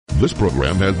This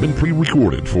program has been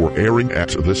pre-recorded for airing at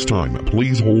this time.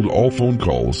 Please hold all phone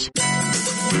calls.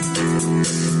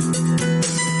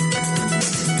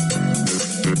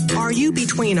 Are you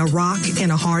between a rock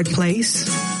and a hard place?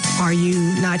 Are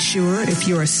you not sure if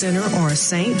you're a sinner or a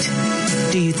saint?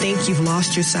 Do you think you've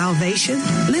lost your salvation?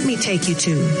 Let me take you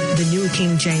to the New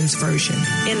King James Version.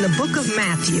 In the book of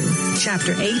Matthew,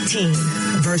 chapter 18,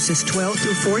 verses 12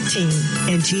 through 14,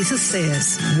 and Jesus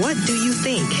says, "What do you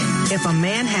think? If a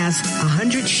man has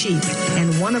 100 sheep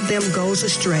and one of them goes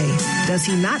astray, does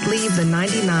he not leave the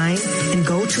 99 and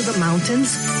go to the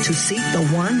mountains to seek the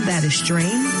one that is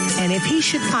straying? And if he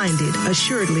should find it,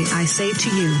 assuredly I say to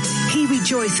you, he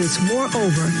rejoices more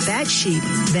over that sheep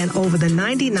than over the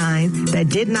 99 that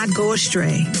did not go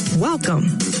astray."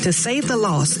 Welcome to Save the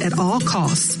Lost at All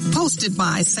Costs, hosted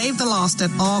by Save the Lost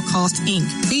at All Costs, Inc.,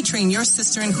 featuring your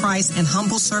sister in Christ and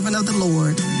humble servant of the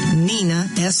Lord, Nina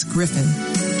S. Griffin.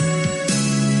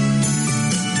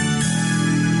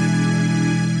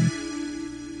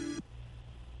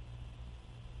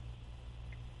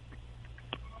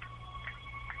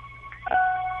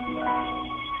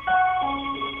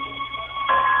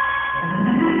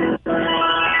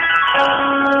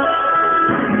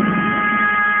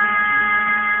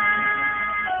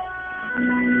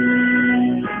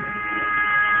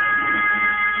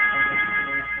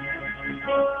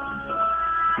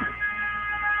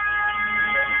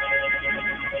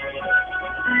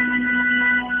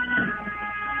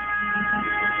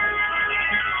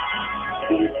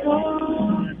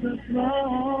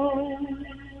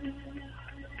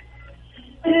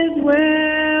 Is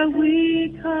where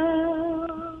we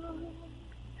come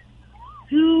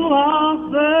to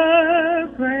offer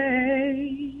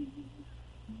praise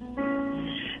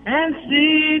and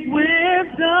seek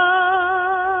wisdom.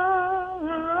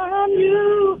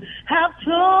 You have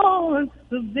torn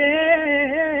the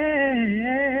veil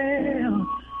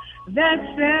that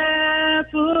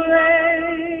separates.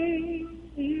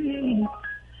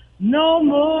 No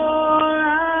more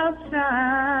outside.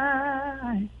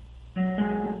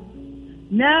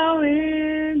 Now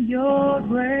in your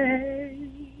grace.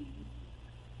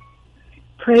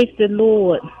 Praise the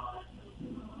Lord.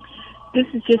 This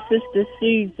is your sister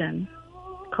Susan,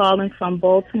 calling from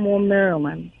Baltimore,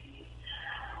 Maryland.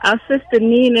 Our sister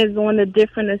Nina is on a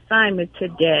different assignment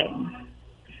today,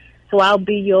 so I'll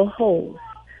be your host.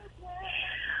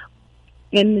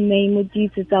 In the name of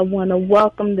Jesus, I want to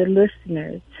welcome the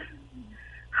listeners.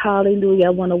 Hallelujah.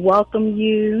 I want to welcome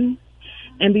you.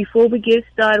 And before we get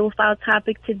started with our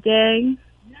topic today,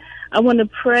 I want to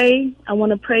pray. I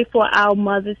want to pray for our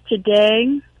mothers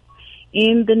today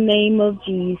in the name of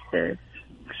Jesus.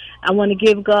 I want to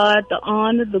give God the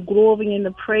honor, the glory, and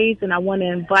the praise, and I want to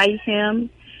invite him,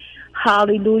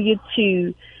 hallelujah,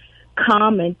 to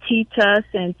come and teach us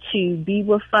and to be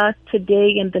with us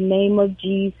today in the name of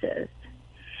Jesus.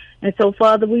 And so,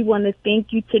 Father, we want to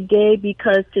thank you today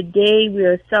because today we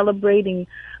are celebrating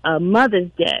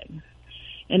Mother's Day.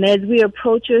 And as we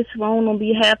approach your throne on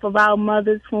behalf of our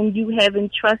mothers whom you have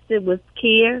entrusted with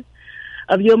care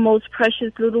of your most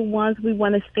precious little ones, we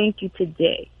want to thank you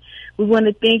today. We want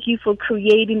to thank you for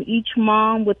creating each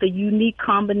mom with a unique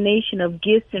combination of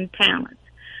gifts and talents.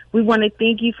 We want to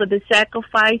thank you for the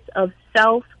sacrifice of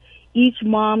self each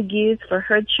mom gives for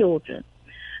her children.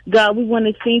 God, we want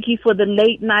to thank you for the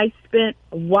late nights spent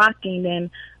walking and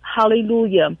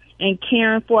hallelujah and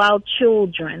caring for our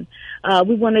children.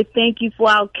 We want to thank you for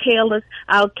our careless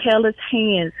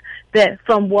hands that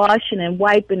from washing and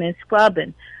wiping and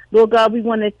scrubbing. Lord God, we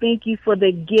want to thank you for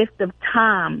the gift of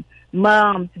time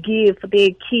moms give for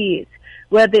their kids,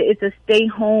 whether it's a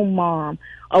stay-home mom,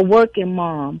 a working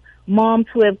mom, moms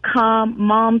who have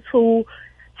moms who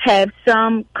have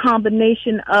some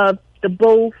combination of the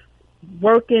both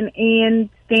working and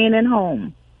staying at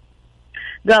home.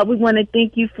 God, we want to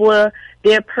thank you for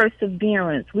their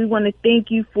perseverance. We want to thank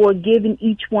you for giving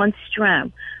each one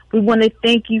strength. We want to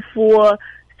thank you for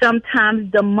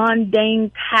sometimes the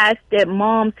mundane tasks that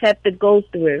moms have to go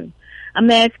through.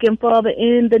 I'm asking, Father,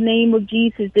 in the name of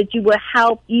Jesus, that you will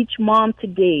help each mom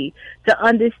today to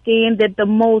understand that the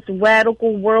most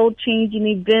radical, world-changing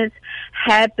events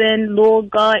happen, Lord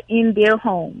God, in their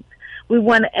homes. We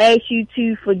want to ask you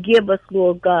to forgive us,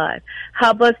 Lord God.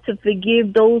 Help us to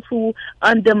forgive those who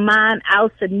undermine our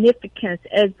significance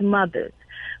as mothers.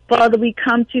 Father, we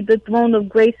come to the throne of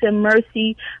grace and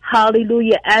mercy,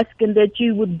 hallelujah, asking that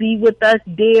you would be with us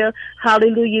there,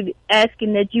 hallelujah,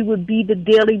 asking that you would be the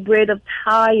daily bread of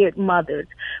tired mothers.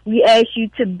 We ask you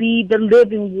to be the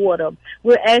living water.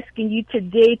 We're asking you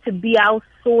today to be our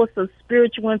source of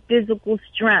spiritual and physical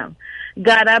strength.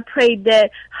 God, I pray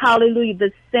that, hallelujah,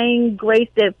 the same grace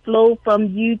that flowed from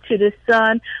you to the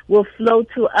Son will flow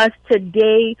to us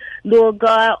today, Lord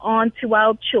God, on to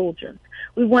our children.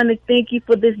 We want to thank you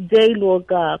for this day, Lord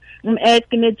God. I'm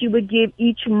asking that you would give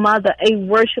each mother a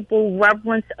worshipful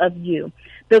reverence of you,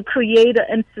 the creator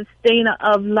and sustainer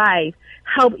of life.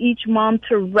 Help each mom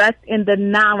to rest in the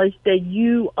knowledge that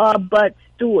you are but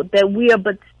stewards, that we are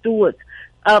but stewards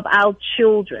of our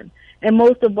children. And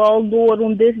most of all, Lord,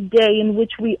 on this day in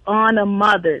which we honor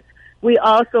mothers, we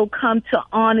also come to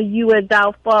honor you as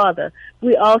our Father.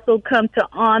 We also come to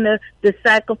honor the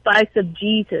sacrifice of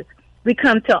Jesus. We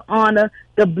come to honor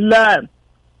the blood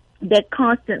that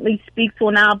constantly speaks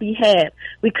on our behalf.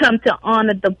 We come to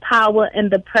honor the power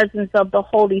and the presence of the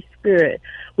Holy Spirit.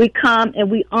 We come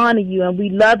and we honor you and we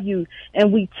love you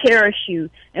and we cherish you.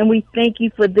 And we thank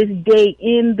you for this day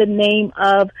in the name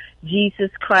of Jesus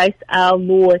Christ, our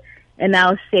Lord and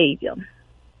our Savior.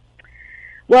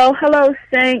 Well, hello,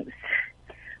 saints.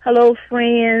 Hello,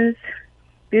 friends.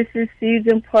 This is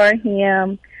Susan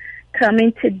Parham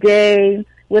coming today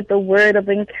with a word of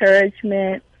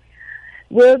encouragement.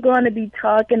 We're going to be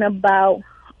talking about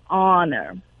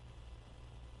honor.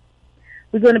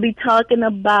 We're going to be talking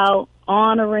about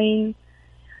honoring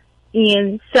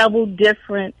in several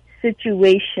different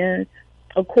situations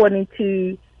according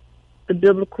to the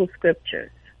biblical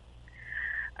scriptures.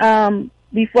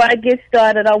 Before I get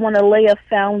started, I want to lay a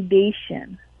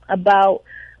foundation about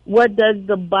what does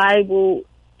the Bible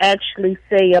actually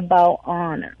say about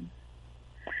honor.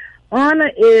 Honor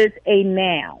is a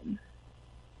noun.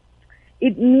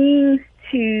 It means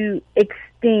to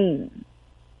esteem,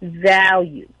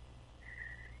 value.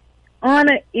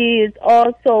 Honor is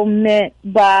also meant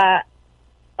by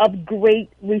of great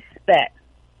respect.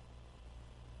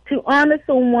 To honor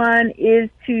someone is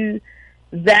to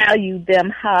value them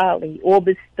highly or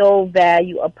bestow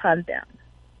value upon them.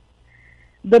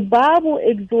 The Bible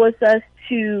exhorts us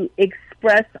to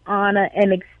express honor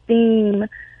and esteem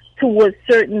towards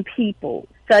certain people,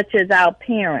 such as our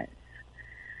parents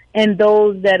and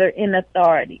those that are in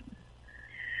authority.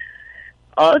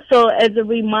 Also, as a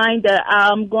reminder,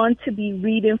 I'm going to be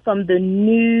reading from the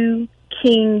New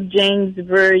King James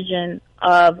Version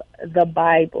of the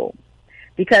Bible,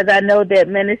 because I know that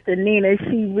Minister Nina,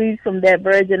 she reads from that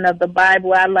version of the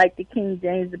Bible. I like the King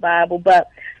James Bible, but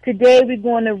today we're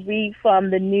going to read from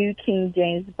the New King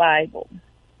James Bible.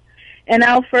 And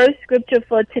our first scripture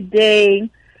for today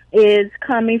is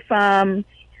coming from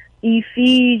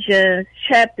Ephesians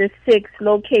chapter 6,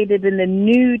 located in the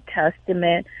New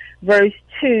Testament, verse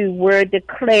 2, where it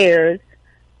declares,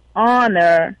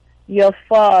 honor your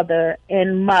father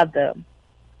and mother,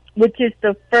 which is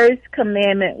the first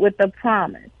commandment with a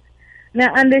promise.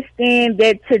 Now understand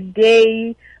that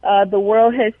today the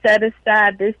world has set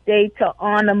aside this day to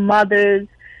honor mothers,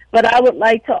 but I would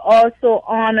like to also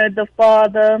honor the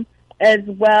father as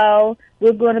well.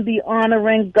 We're going to be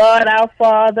honoring God, our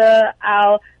Father,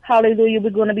 hallelujah. We're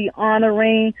going to be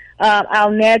honoring our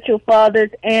natural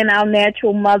fathers and our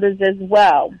natural mothers as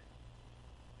well.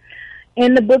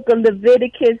 In the book of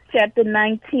Leviticus, chapter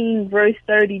 19, verse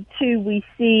 32, we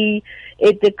see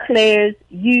it declares,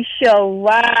 you shall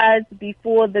rise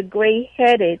before the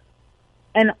gray-headed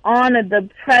and honor the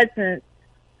presence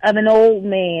of an old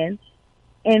man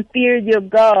and fear your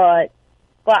God,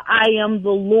 for I am the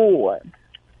Lord.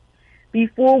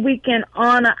 Before we can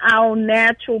honor our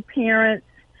natural parents,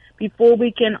 before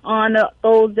we can honor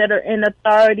those that are in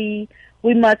authority,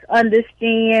 we must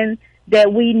understand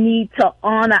that we need to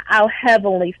honor our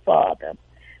Heavenly Father.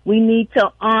 We need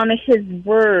to honor His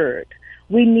Word.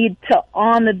 We need to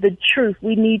honor the truth.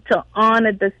 We need to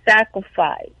honor the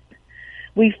sacrifice.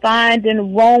 We find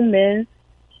in Romans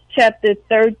chapter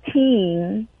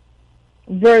 13,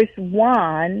 verse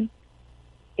 1,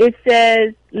 it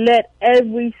says, let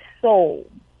every soul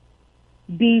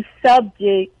be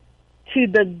subject to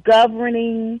the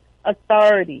governing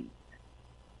authorities,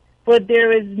 for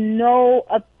there is no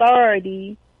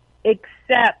authority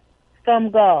except from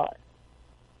God.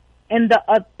 And the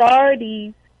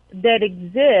authorities that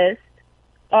exist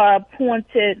are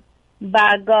appointed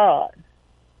by God.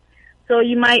 So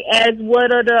you might ask,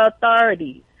 what are the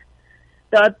authorities?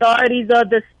 The authorities are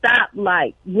the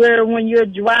stoplight, where when you're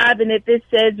driving, if it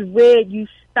says red, you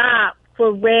stop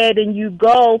for red and you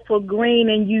go for green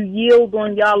and you yield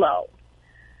on yellow.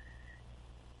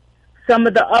 Some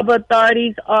of the other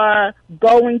authorities are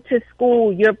going to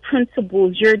school, your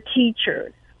principals, your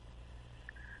teachers,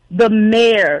 the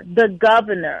mayor, the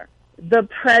governor, the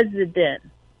president,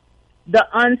 the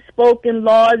unspoken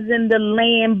laws in the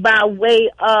land by way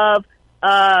of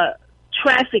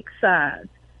traffic signs,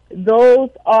 Those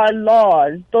are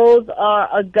laws. Those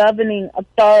are a governing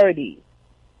authorities.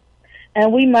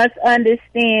 And we must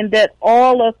understand that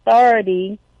all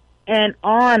authority and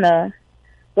honor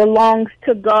belongs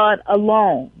to God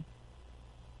alone.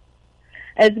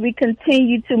 As we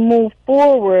continue to move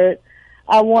forward,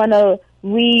 I want to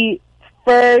read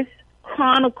 1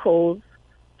 Chronicles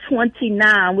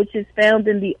 29, which is found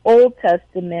in the Old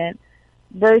Testament,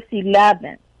 verse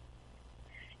 11.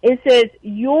 It says,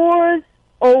 "Yours,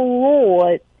 O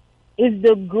Lord, is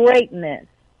the greatness,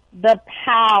 the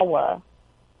power,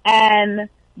 and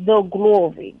the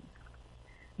glory,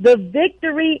 the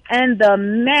victory and the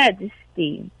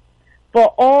majesty,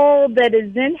 for all that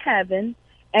is in heaven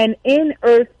and in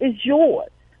earth is yours.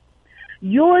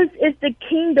 Yours is the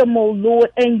kingdom, O Lord,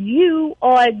 and you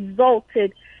are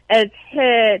exalted as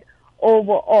head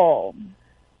over all."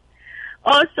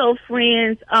 Also,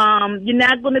 friends, you're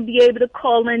not going to be able to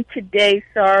call in today,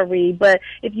 sorry, but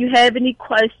if you have any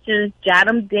questions, jot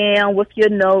them down with your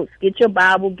notes, get your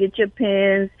Bible, get your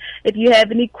pens. If you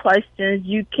have any questions,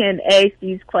 you can ask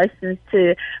these questions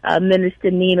to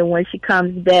Minister Nina when she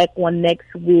comes back on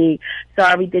next week.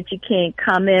 Sorry that you can't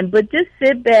come in, but just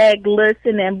sit back,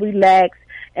 listen, and relax,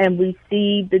 and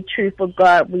receive the truth of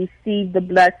God, receive the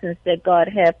blessings that God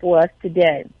has for us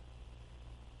today.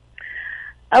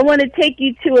 I want to take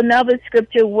you to another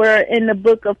scripture where in the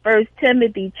book of 1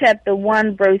 Timothy chapter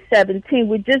 1 verse 17,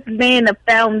 we're just laying a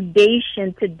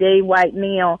foundation today right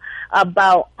now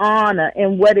about honor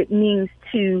and what it means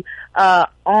to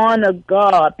honor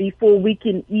God before we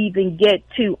can even get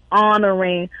to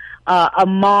honoring a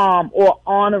mom or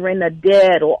honoring a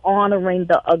dad or honoring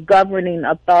a governing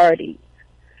authority.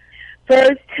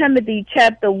 1 Timothy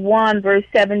chapter 1 verse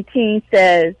 17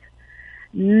 says,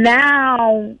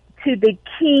 "Now to the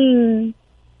King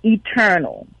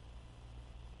eternal,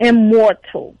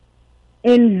 immortal,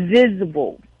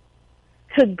 invisible,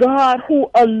 to God who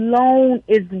alone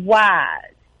is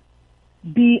wise,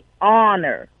 be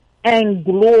honor and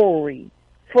glory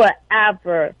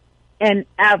forever and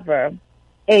ever.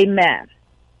 Amen."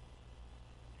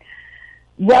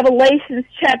 Revelations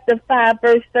chapter 5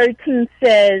 verse 13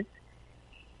 says,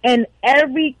 "And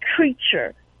every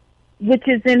creature which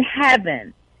is in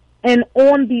heaven and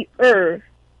on the earth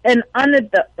and under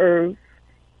the earth,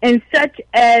 and such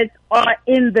as are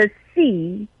in the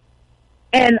sea,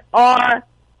 and are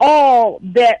all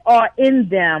that are in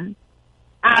them,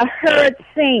 I heard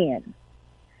saying,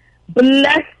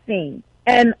 blessing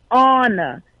and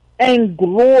honor and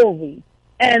glory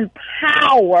and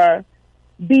power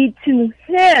be to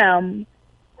him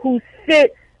who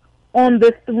sits on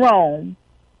the throne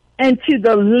and to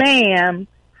the Lamb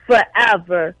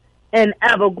forever and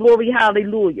ever." Glory,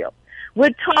 hallelujah. We're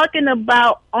talking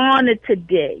about honor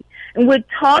today. And we're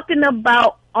talking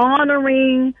about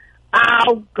honoring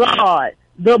our God,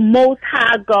 the Most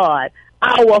High God,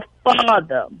 our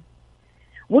Father.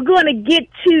 We're going to get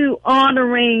to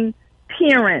honoring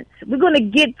parents. We're going to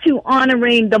get to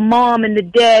honoring the mom and the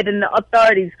dad and the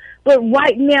authorities. But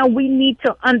right now we need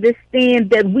to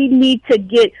understand that we need to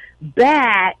get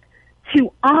back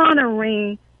to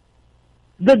honoring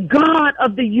the God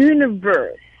of the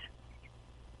universe.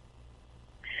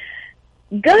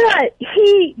 God,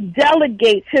 he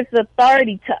delegates his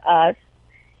authority to us.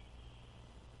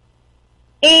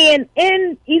 And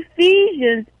in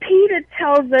Ephesians, Peter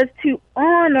tells us to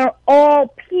honor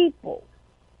all people,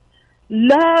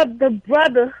 love the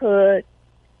brotherhood,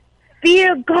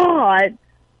 fear God,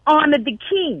 honor the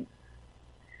king.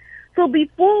 So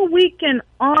before we can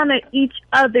honor each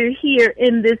other here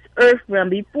in this earth realm,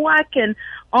 before I can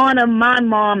honor my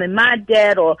mom and my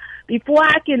dad, or before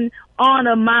I can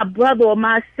honor my brother or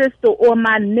my sister or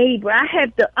my neighbor, I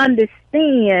have to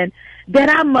understand that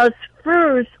I must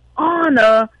first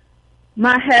honor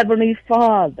my Heavenly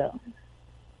Father.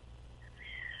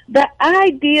 The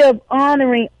idea of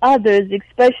honoring others,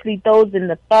 especially those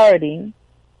in authority,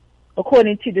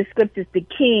 according to the scriptures, the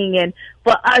king, and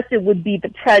for us it would be the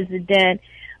president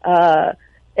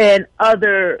and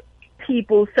other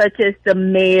people such as the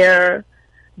mayor,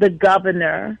 the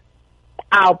governor,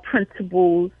 our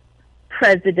principals,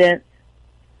 presidents,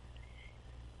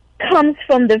 comes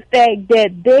from the fact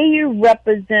that they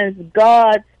represent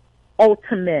God's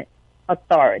ultimate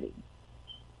authority.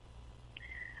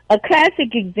 A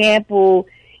classic example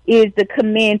is the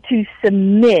command to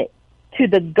submit to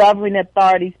the governing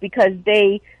authorities because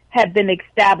they have been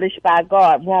established by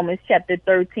God. Romans chapter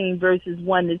 13 verses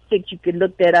 1 to 6. You can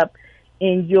look that up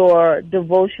in your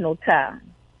devotional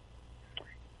time.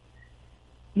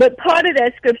 But part of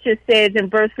that scripture says in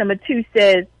verse number 2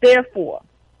 says, "Therefore,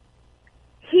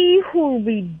 he who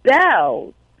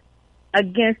rebels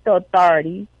against the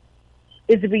authority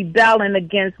is rebelling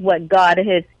against what God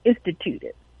has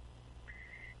instituted.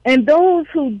 And those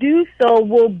who do so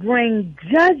will bring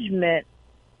judgment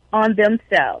on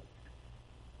themselves.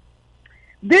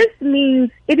 This means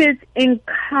it is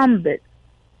incumbent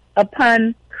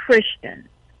upon Christians,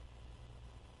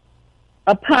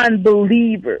 upon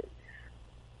believers,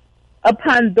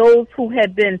 upon those who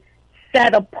have been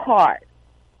set apart,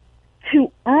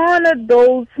 to honor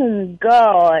those whom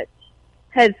God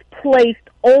has placed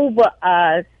over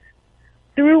us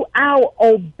through our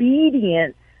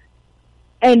obedience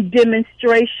and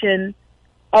demonstration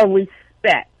of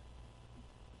respect.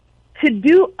 To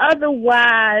do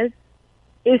otherwise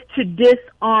is to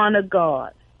dishonor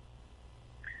God.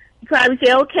 You probably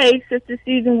say, okay, Sister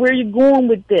Susan, where are you going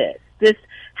with this? Just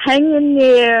hang in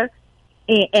there,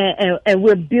 and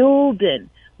we're building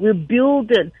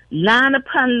line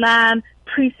upon line,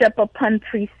 precept upon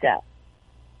precept.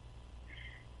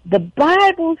 The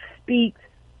Bible speaks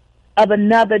of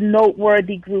another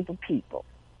noteworthy group of people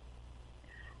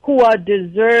who are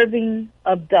deserving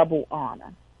of double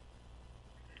honor.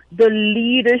 The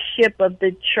leadership of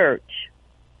the church,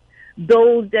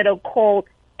 those that are called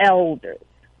elders.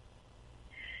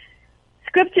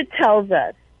 Scripture tells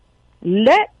us,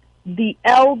 let the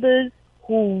elders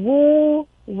who rule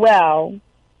well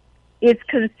is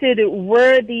considered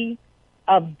worthy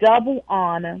of double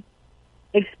honor,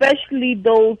 especially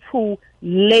those who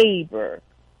labor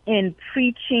in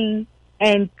preaching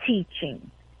and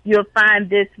teaching. You'll find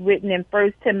this written in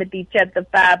 1 Timothy chapter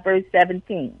 5, verse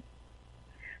 17.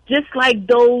 Just like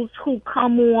those who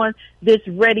come on this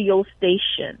radio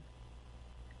station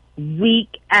week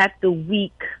after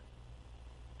week,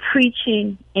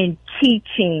 preaching and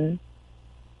teaching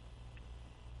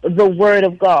the Word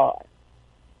of God.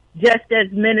 Just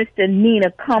as Minister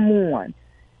Nina come on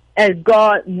as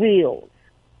God wills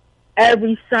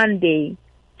every Sunday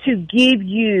to give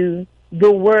you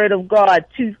the Word of God,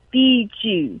 to feed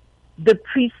you the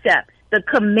precepts, the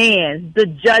commands, the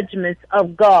judgments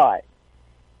of God.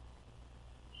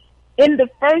 In the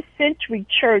first century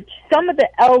church, some of the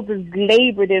elders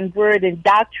labored in word and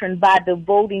doctrine by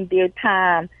devoting their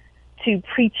time to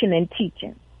preaching and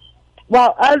teaching,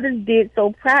 while others did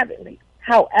so privately.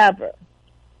 However,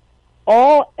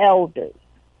 all elders,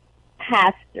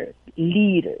 pastors,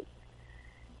 leaders,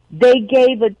 they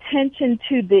gave attention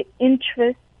to the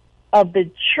interests of the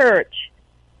church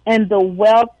and the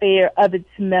welfare of its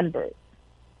members.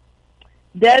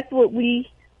 That's what we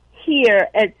here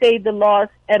at Save the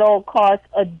Lost at All Costs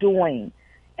are doing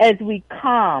as we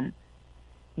come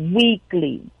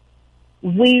weekly.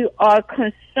 We are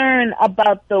concerned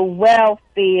about the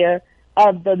welfare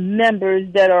of the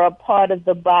members that are a part of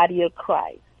the body of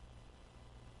Christ.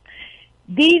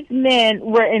 These men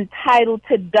were entitled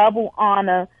to double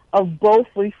honor of both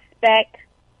respect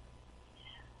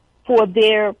for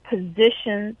their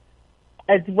positions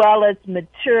as well as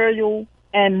material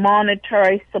and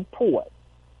monetary support.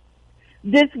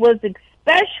 This was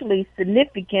especially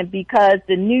significant because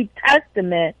the New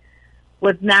Testament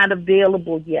was not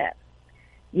available yet.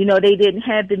 You know, they didn't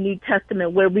have the New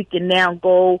Testament where we can now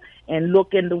go and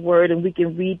look in the Word and we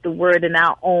can read the Word in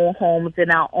our own homes, in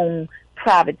our own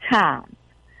private time.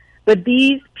 But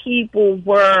these people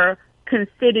were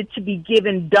considered to be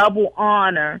given double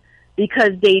honor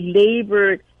because they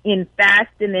labored in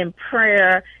fasting and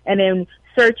prayer and in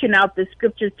searching out the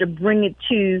scriptures to bring it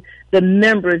to the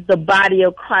members, the body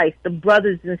of Christ, the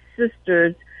brothers and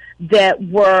sisters that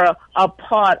were a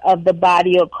part of the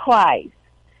body of Christ.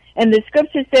 And the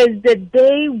scripture says that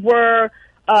they were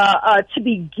to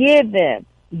be given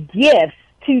gifts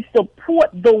to support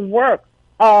the work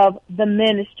of the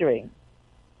ministry.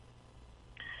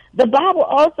 The Bible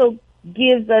also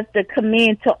gives us the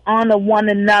command to honor one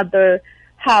another,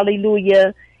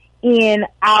 hallelujah, in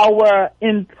our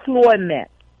employment.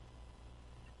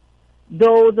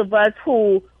 Those of us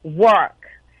who work,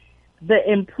 the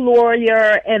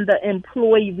employer and the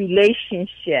employee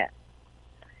relationship.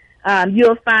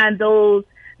 You'll find those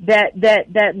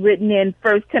that written in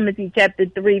 1 Timothy chapter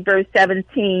 3, verse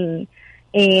 17,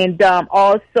 and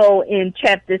also in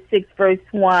chapter 6, verse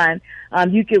 1.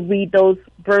 You can read those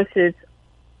verses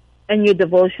in your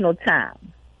devotional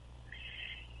time.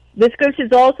 The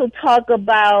scriptures also talk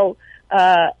about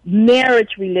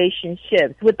marriage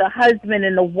relationships with the husband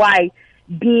and the wife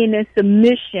being in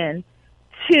submission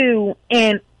to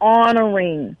and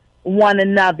honoring one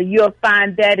another. You'll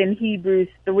find that in Hebrews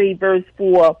 3, verse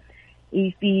 4,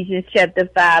 Ephesians chapter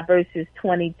 5, verses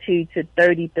 22 to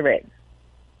 33.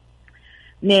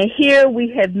 Now, here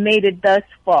we have made it thus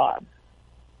far.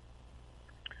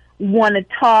 We want to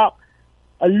talk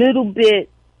a little bit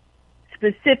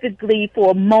specifically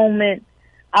for a moment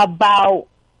about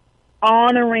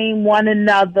honoring one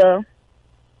another,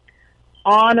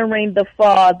 honoring the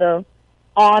father,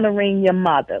 honoring your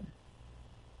mother.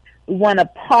 We want to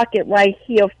park it right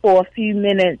here for a few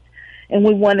minutes, and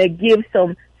we want to give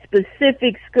some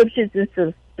specific scriptures and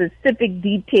some specific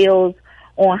details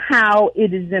on how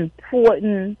it is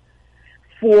important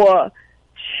for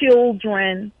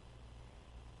children,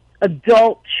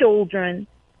 adult children,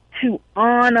 to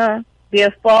honor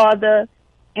their father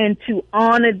and to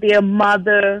honor their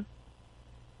mother,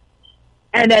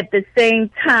 and at the same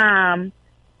time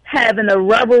having a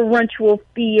reverential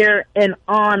fear and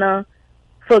honor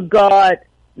for God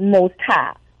Most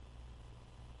High.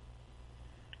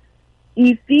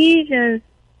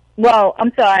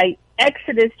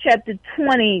 Exodus chapter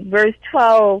 20, verse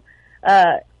 12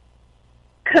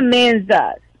 commands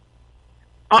us,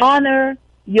 honor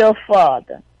your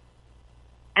father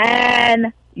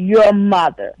and your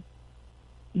mother,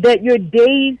 that your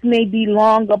days may be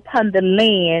long upon the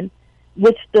land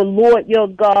which the Lord your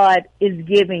God is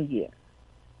giving you.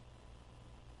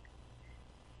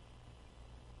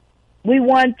 We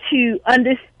want to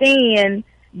understand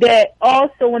that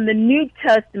also in the New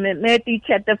Testament, Matthew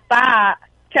chapter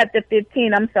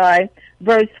 15,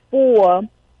 verse 4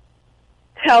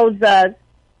 tells us,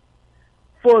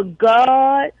 for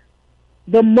God,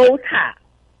 the Most High,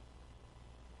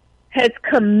 has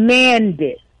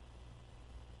commanded.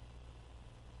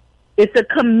 It's a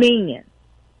command.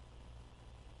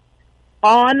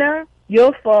 Honor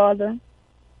your father.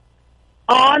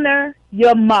 Honor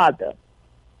your mother.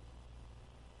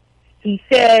 He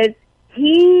says,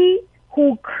 he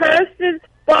who curses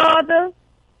father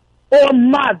or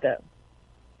mother,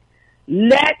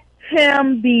 let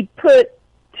him be put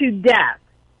to death.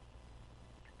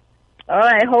 All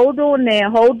right, hold on now.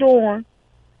 Hold on.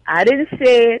 I didn't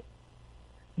say it.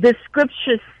 The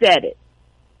scripture said it.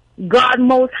 God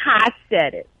Most High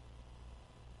said it.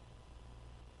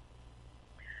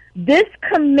 This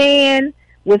command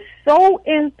was so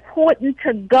important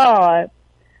to God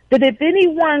that if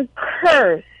anyone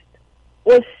cursed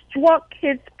or struck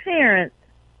his parents,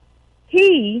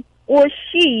 he or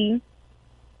she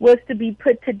was to be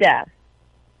put to death.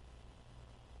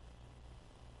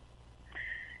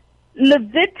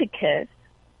 Leviticus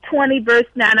 20, verse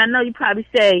 9. I know you probably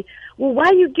say, well, why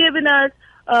are you giving us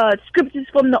scriptures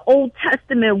from the Old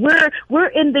Testament? We're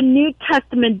in the New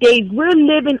Testament days. We're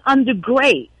living under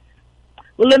grace.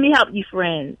 Well, let me help you,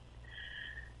 friends.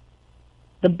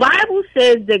 The Bible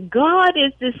says that God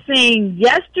is the same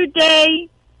yesterday,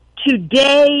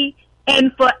 today,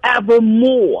 and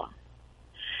forevermore.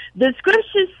 The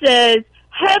scripture says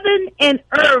heaven and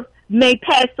earth may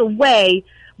pass away,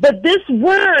 but this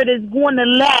word is going to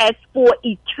last for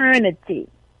eternity.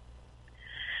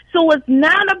 So it's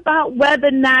not about whether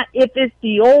or not if it's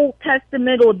the Old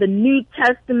Testament or the New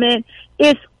Testament.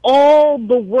 It's all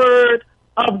the word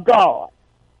of God.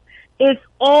 It's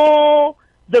all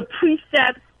the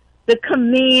precepts, the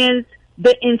commands,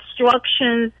 the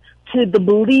instructions to the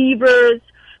believers,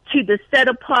 to the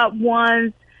set-apart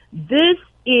ones. This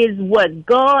is what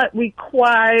God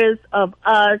requires of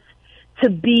us, to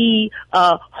be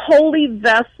holy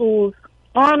vessels,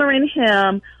 honoring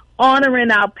Him,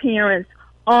 honoring our parents,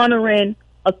 honoring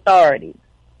authority.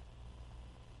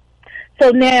 So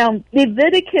now,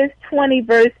 Leviticus 20,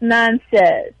 verse 9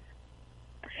 says,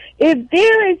 if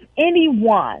there is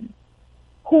anyone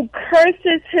who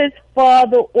curses his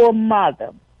father or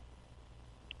mother,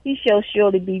 he shall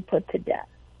surely be put to death.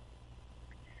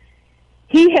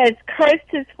 He has cursed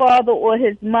his father or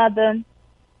his mother.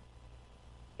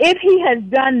 If he has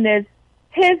done this,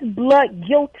 his blood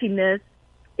guiltiness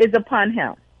is upon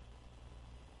him.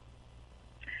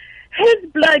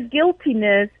 His blood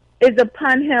guiltiness is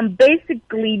upon him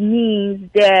basically means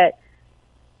that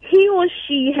he or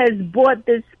she has brought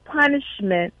this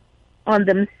punishment on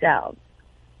themselves.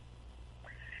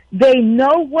 They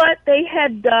know what they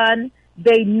had done.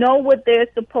 They know what they're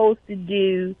supposed to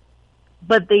do,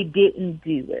 but they didn't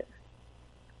do it.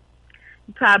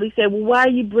 You probably say, well, why are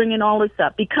you bringing all this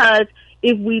up? Because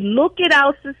if we look at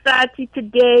our society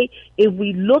today, if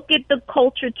we look at the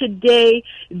culture today,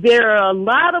 there are a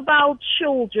lot of our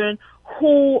children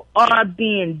who are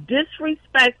being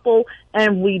disrespectful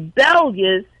and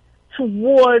rebellious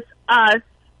towards us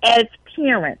as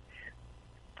parents,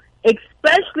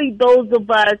 especially those of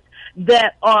us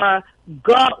that are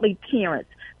godly parents,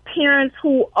 parents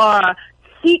who are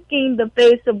seeking the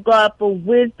face of God for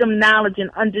wisdom, knowledge, and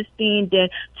understanding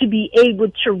to be able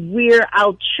to rear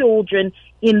our children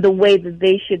in the way that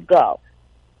they should go.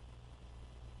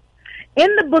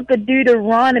 In the book of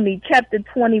Deuteronomy, chapter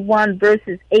 21,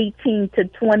 verses 18 to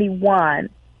 21,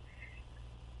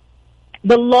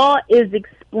 The law is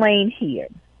explained here.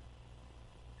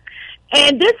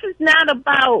 And this is not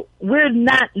about we're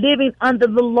not living under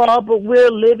the law, but we're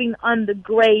living under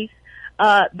grace.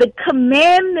 The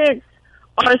commandments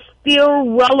are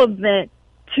still relevant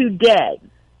today.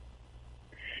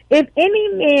 If any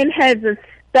man has a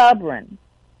stubborn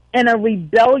and a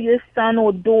rebellious son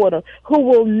or daughter who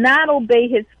will not obey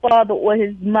his father or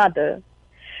his mother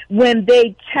when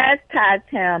they chastise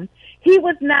him, he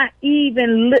was not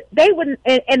even, they wouldn't,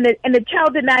 and the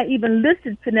child did not even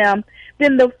listen to them,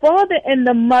 then the father and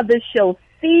the mother shall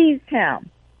seize him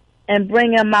and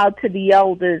bring him out to the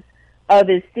elders of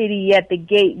his city at the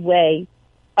gateway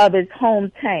of his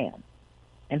hometown.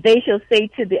 And they shall say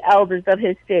to the elders of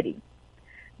his city,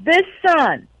 this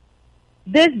son,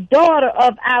 this daughter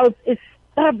of ours is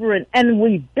stubborn and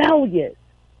rebellious.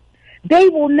 They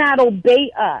will not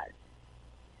obey us.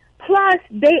 Plus,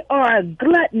 they are a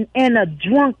glutton and a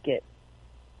drunkard.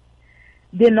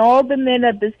 Then all the men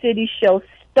of the city shall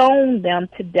stone them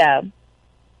to death.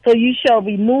 So you shall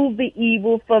remove the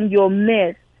evil from your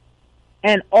midst,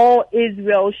 and all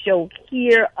Israel shall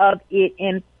hear of it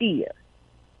in fear.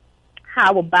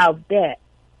 How about that?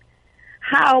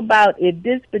 How about if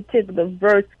this particular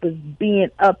verse was being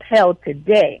upheld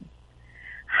today?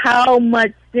 How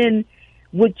much sin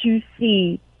would you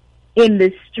see in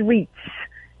the streets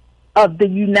of the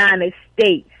United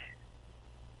States?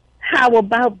 How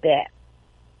about that?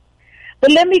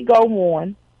 But let me go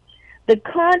on. The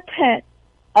content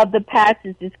of the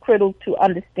passage is critical to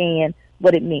understand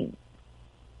what it means.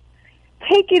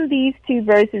 Taking these two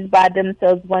verses by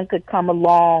themselves, one could come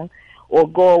along or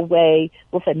go away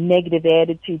with a negative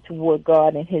attitude toward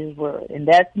God and His Word. And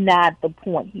that's not the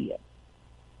point here.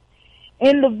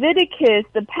 In Leviticus,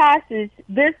 the passage,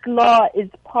 this law is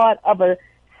part of a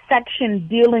section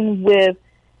dealing with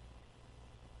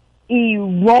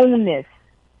erroneous,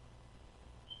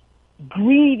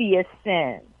 grievous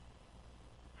sins.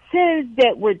 Sins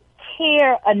that would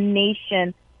tear a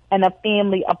nation and a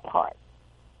family apart.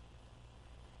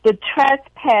 The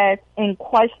trespass in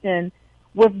question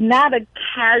was not a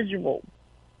casual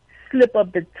slip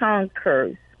of the tongue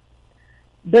curse,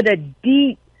 but a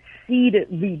deep-seated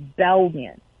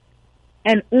rebellion,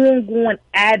 an ongoing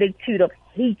attitude of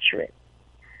hatred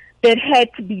that had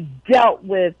to be dealt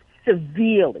with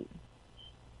severely.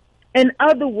 In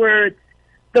other words,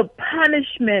 the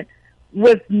punishment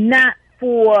was not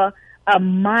for a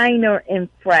minor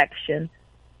infraction,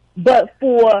 but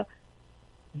for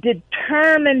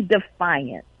determined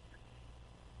defiance.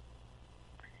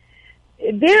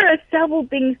 There are several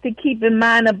things to keep in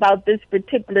mind about this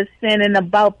particular sin and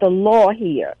about the law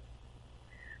here.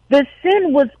 The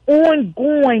sin was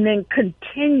ongoing and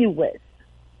continuous.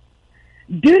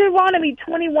 Deuteronomy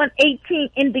 21:18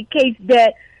 indicates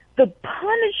that the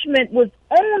punishment was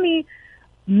only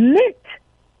meant,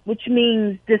 which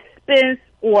means dispense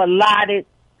or allotted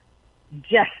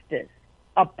justice,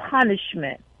 a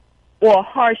punishment or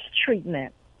harsh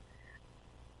treatment,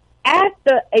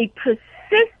 after a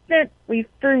persistent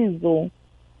refusal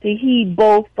to heed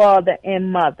both father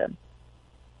and mother,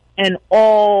 and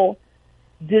all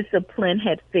discipline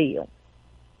had failed.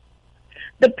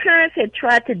 The parents had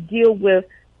tried to deal with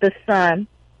the son.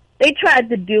 They tried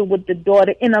to deal with the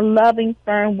daughter in a loving,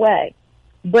 firm way,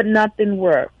 but nothing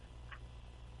worked.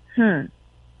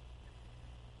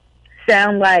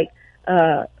 Sound like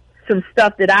some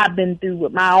stuff that I've been through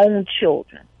with my own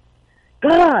children.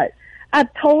 God,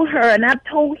 I've told her and I've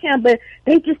told him, but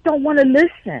they just don't want to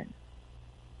listen.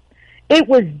 It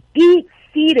was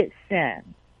deep-seated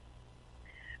sin.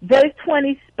 Verse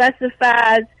 20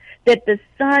 specifies that the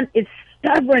son is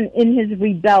stubborn in his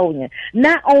rebellion.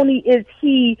 Not only is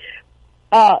he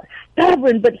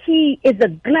stubborn, but he is a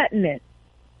glutton.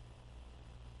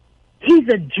 He's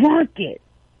a drunkard.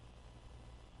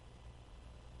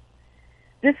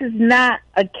 This is not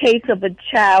a case of a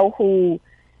child who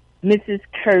misses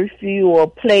curfew or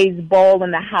plays ball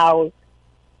in the house.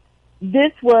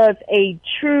 This was a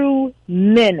true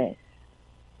menace,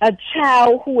 a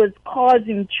child who is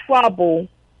causing trouble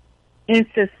in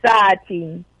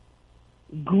society,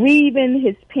 grieving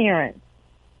his parents,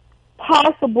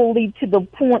 possibly to the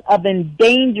point of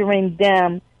endangering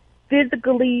them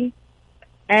physically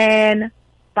and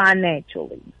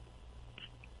financially.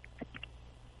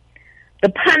 The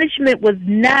punishment was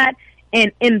not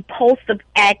an impulsive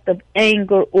act of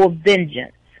anger or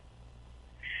vengeance.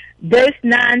 Verse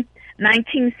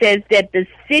 19 says that the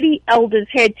city elders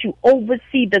had to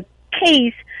oversee the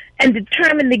case and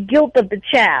determine the guilt of the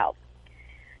child.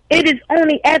 It is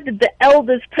only after the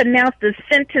elders pronounced the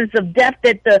sentence of death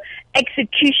that the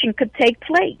execution could take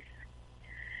place.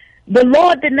 The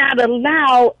Lord did not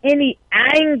allow any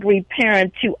angry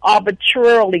parent to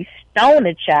arbitrarily stone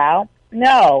a child.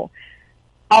 No.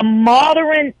 A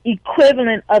modern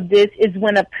equivalent of this is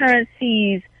when a parent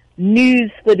sees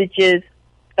news footages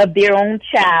of their own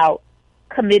child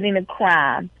committing a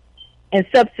crime and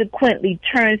subsequently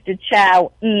turns the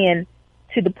child in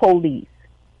to the police.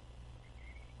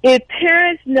 If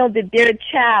parents know that their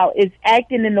child is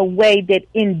acting in a way that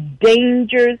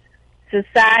endangers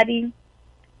society,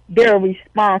 they're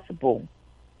responsible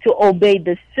to obey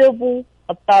the civil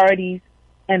authorities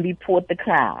and report the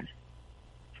crime.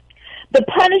 The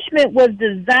punishment was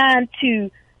designed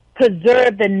to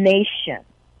preserve the nation.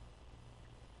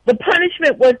 The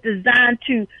punishment was designed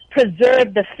to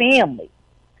preserve the family.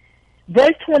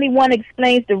 Verse 21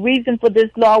 explains the reason for this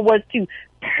law was to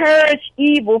purge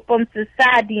evil from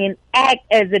society and act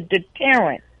as a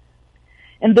deterrent.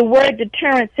 And the word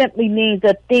deterrent simply means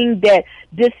a thing that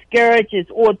discourages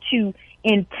or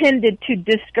intended to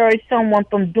discourage someone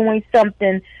from doing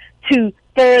something to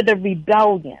further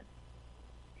rebellion.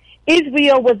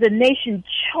 Israel was a nation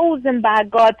chosen by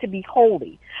God to be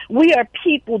holy. We are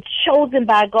people chosen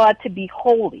by God to be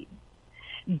holy.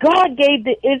 God gave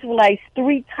the Israelites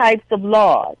three types of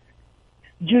laws: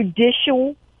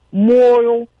 judicial,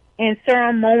 moral, and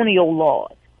ceremonial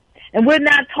laws. And we're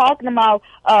not talking about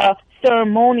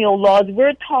ceremonial laws.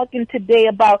 We're talking today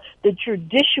about the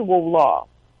judicial law.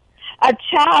 A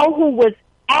child who was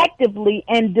actively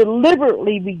and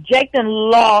deliberately rejecting the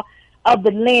law of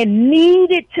the land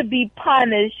needed to be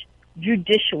punished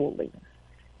judicially.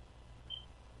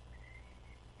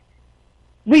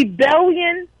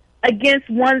 Rebellion against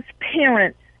one's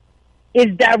parents is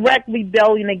direct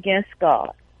rebellion against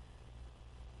God.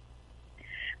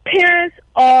 Parents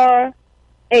are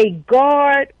a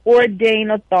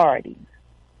God-ordained authority.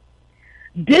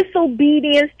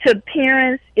 Disobedience to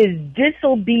parents is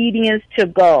disobedience to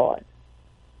God.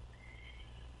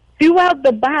 Throughout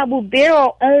the Bible, there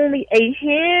are only a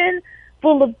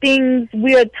handful of things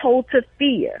we are told to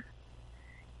fear.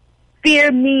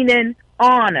 Fear meaning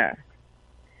honor.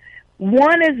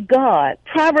 One is God.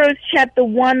 Proverbs chapter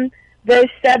 1, verse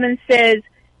 7 says,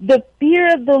 "The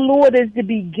fear of the Lord is the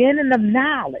beginning of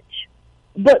knowledge,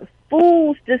 but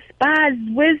fools despise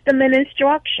wisdom and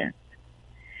instruction."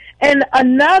 And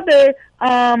another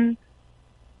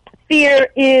fear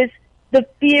is the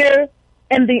fear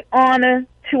and the honor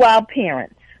to our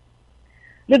parents.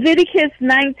 Leviticus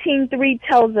 19:3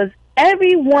 tells us,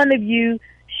 "Every one of you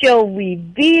shall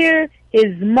revere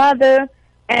his mother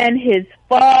and his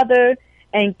father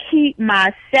and keep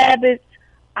my Sabbaths.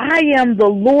 I am the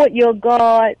Lord your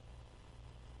God.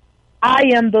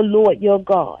 I am the Lord your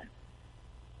God."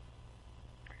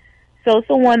 So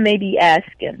someone may be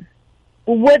asking,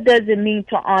 well, what does it mean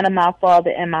to honor my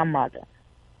father and my mother?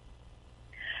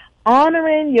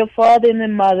 Honoring your father and your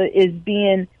mother is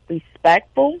being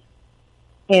respectful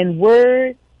in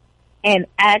word and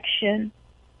action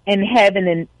and having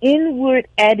an inward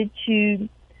attitude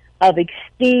of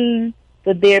esteem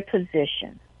for their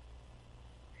position.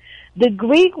 The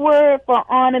Greek word for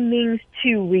honor means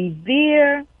to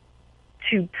revere,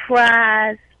 to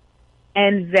prize,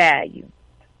 and value.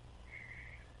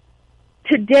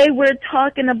 Today we're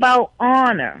talking about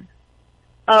honor,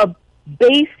 a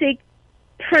basic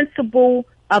principle,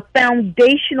 a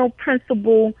foundational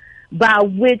principle by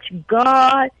which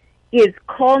God is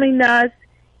calling us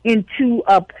into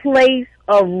a place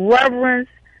of reverence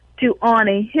to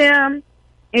honor Him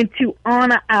and to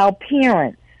honor our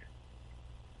parents.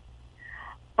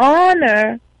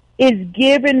 Honor is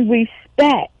giving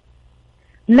respect,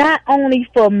 not only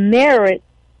for merit,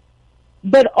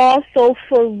 but also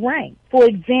for rank. For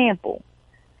example,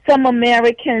 some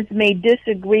Americans may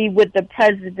disagree with the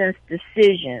president's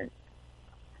decisions,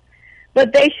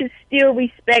 but they should still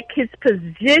respect his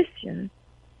position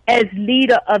as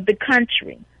leader of the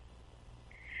country.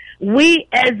 We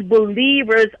as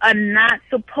believers are not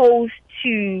supposed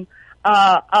to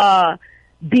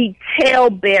be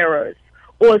talebearers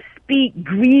or speak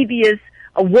grievous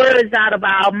words out of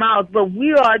our mouths, but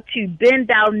we are to bend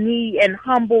our knee and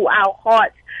humble our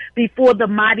hearts before the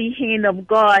mighty hand of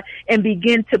God and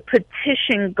begin to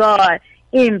petition God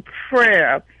in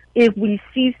prayer if we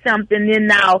see something in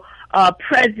our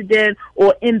president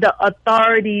or in the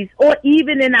authorities or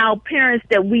even in our parents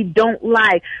that we don't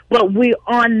like, but we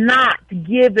are not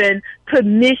given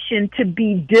permission to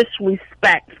be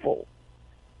disrespectful.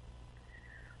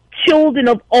 Children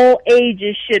of all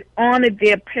ages should honor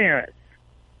their parents,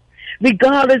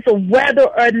 regardless of whether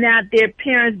or not their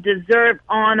parents deserve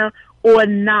honor or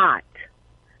not.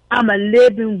 I'm a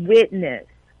living witness.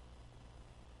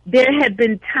 There have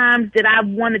been times that I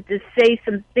wanted to say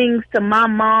some things to my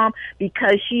mom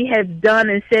because she has done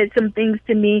and said some things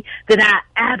to me that I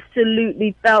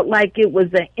absolutely felt like it was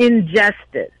an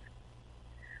injustice.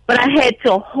 But I had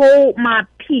to hold my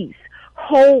peace,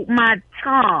 hold my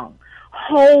tongue,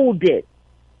 hold it,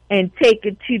 and take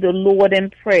it to the Lord in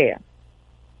prayer.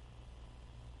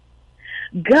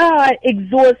 God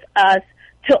exhorts us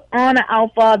to honor our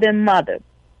father and mother.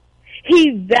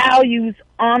 He values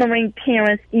honoring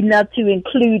parents enough to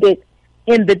include it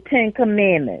in the 10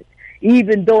 Commandments,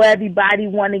 even though everybody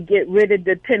want to get rid of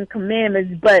the 10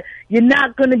 Commandments, but you're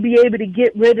not going to be able to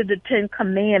get rid of the 10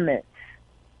 Commandments.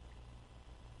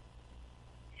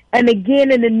 And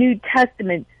again, in the New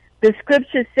Testament, the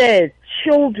scripture says,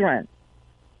 children,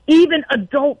 even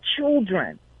adult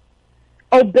children,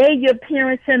 obey your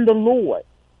parents in the Lord,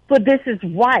 for this is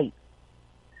right.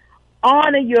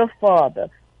 Honor your father,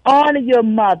 honor your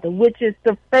mother, which is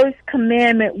the first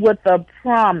commandment with a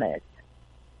promise.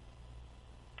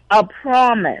 A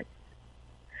promise.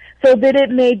 So that it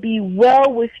may be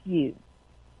well with you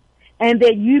and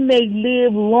that you may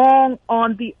live long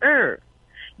on the earth.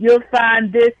 You'll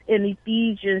find this in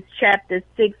Ephesians chapter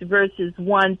 6, verses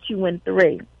 1, 2, and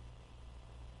 3.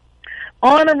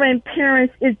 Honoring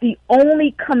parents is the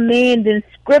only command in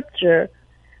Scripture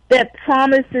that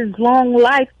promises long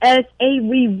life as a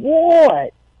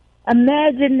reward.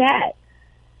 Imagine that.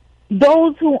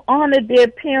 Those who honor their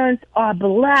parents are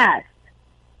blessed.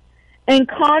 In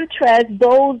contrast,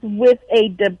 those with a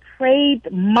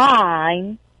depraved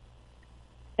mind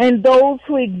and those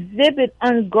who exhibit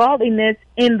ungodliness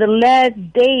in the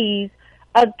last days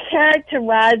are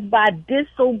characterized by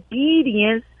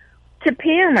disobedience to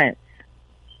parents.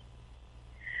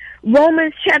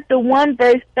 Romans chapter 1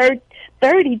 verse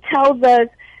 30 tells us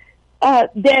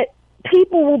that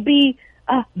people will be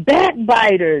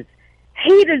backbiters,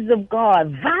 haters of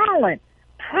God, violent,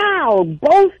 proud,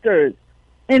 boasters,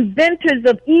 inventors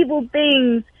of evil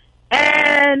things,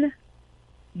 and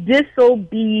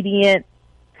disobedient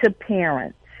to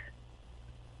parents.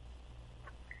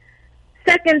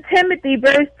 2 Timothy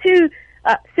verse 2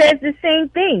 says the same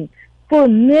thing. For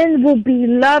men will be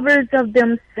lovers of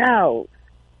themselves,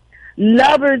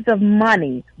 lovers of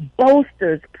money,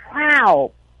 boasters,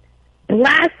 proud,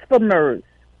 blasphemers,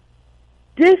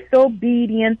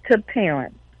 disobedient to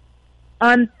parents,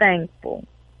 unthankful,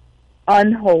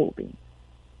 unholy.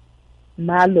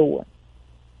 My Lord.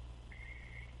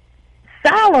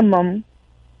 Solomon,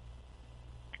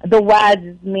 the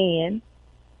wisest man,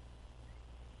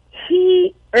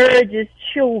 he urges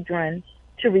children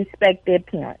to respect their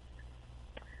parents.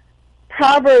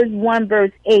 Proverbs 1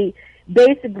 verse 8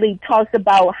 basically talks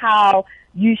about how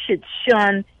you should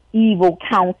shun evil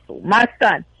counsel. My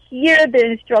son, hear the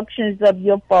instructions of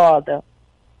your father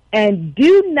and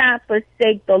do not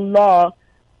forsake the law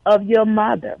of your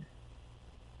mother.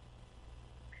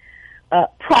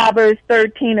 Proverbs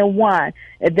 13 and 1.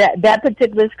 That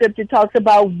particular scripture talks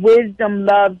about wisdom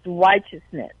loves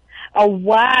righteousness. A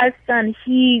wise son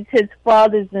heeds his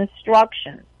father's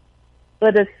instructions,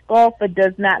 but a scoffer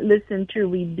does not listen to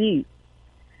rebuke.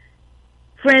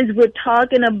 Friends, we're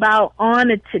talking about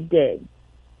honor today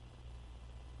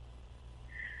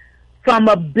from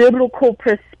a biblical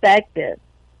perspective.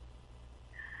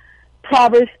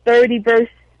 Proverbs 30 verse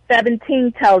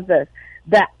 17 tells us,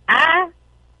 the eye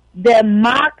that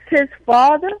mocks his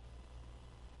father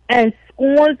and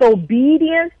scorns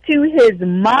obedience to his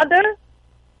mother,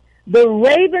 the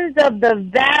ravens of the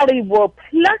valley will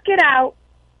pluck it out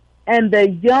and the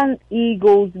young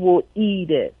eagles will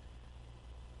eat it.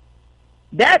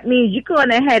 That means you're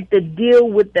going to have to deal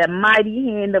with the mighty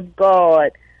hand of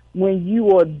God when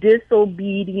you are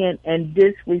disobedient and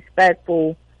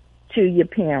disrespectful to your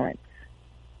parents.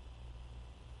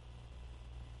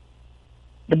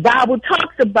 The Bible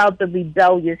talks about the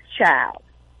rebellious child.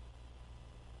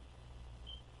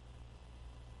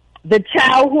 The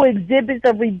child who exhibits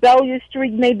a rebellious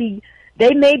streak may be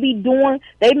going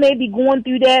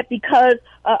through that because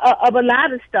of a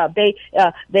lot of stuff. They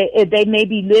may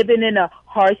be living in a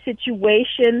hard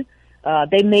situation.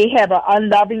 They may have an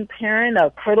unloving parent,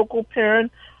 a critical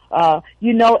parent.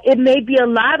 It may be a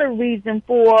lot of reason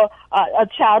for a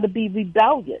child to be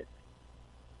rebellious.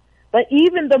 But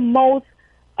even the most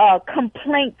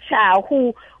complaint child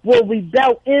who will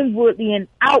rebel inwardly and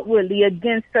outwardly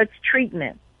against such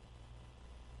treatment.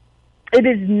 It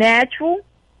is natural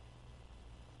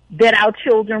that our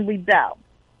children rebel.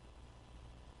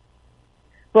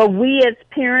 But we as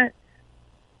parents,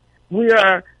 we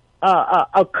are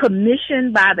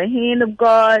commissioned by the hand of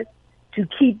God to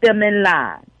keep them in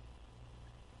line.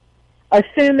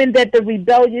 assuming that the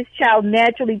rebellious child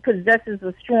naturally possesses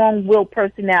a strong-willed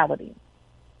personality.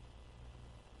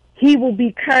 He will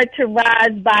be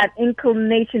characterized by an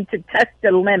inclination to test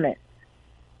the limits,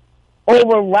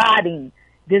 overriding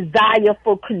desire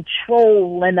for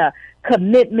control and a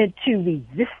commitment to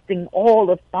resisting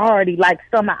all authority. Like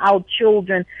some of our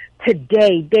children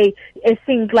today, it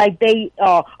seems like they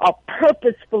are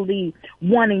purposefully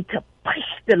wanting to push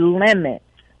the limits.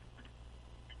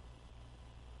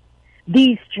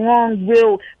 These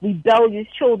strong-willed, rebellious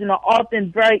children are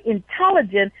often very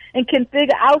intelligent and can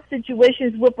figure out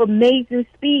situations with amazing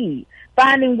speed,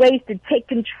 finding ways to take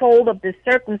control of the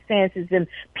circumstances and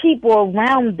people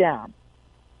around them.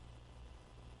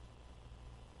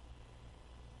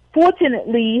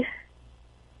 Fortunately,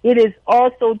 it is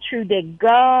also true that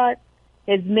God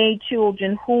has made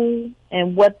children who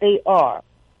and what they are.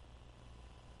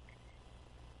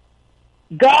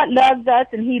 God loves us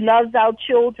and He loves our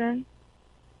children.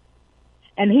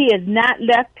 And He has not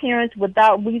left parents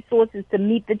without resources to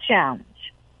meet the challenge.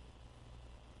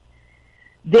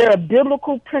 There are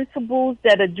biblical principles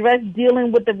that address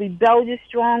dealing with the rebellious,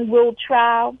 strong-willed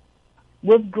child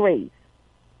with grace.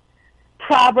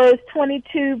 Proverbs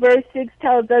 22, verse 6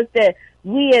 tells us that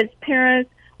we as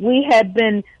parents, we have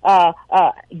been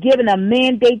given a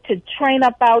mandate to train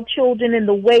up our children in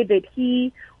the way that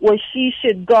he or she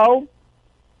should go.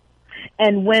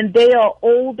 And when they are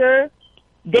older,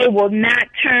 they will not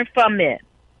turn from it.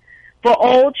 For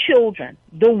all children,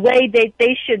 the way that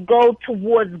they should go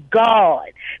towards God,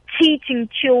 teaching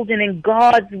children in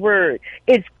God's word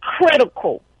is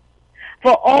critical.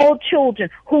 For all children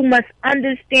who must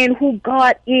understand who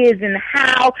God is and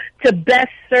how to best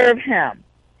serve Him.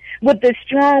 With the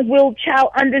strong-willed child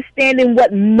understanding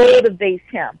what motivates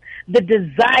him, the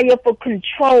desire for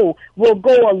control will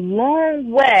go a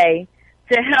long way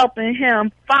to helping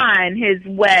him find his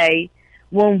way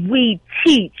when we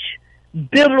teach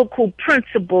biblical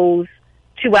principles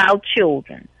to our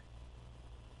children.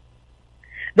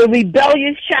 The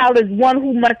rebellious child is one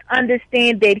who must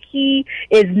understand that he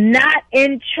is not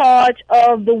in charge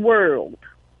of the world.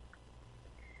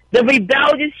 The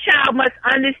rebellious child must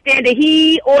understand that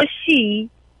he or she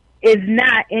is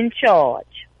not in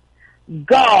charge.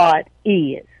 God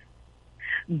is.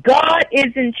 God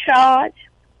is in charge,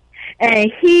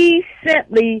 and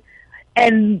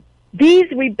these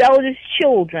rebellious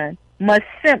children must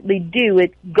simply do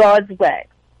it God's way.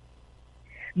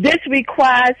 This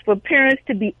requires for parents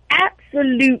to be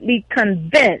absolutely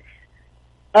convinced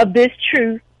of this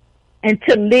truth and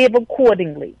to live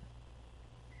accordingly.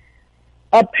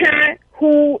 A parent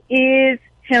who is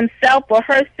himself or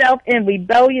herself in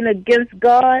rebellion against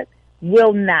God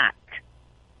will not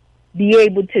be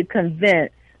able to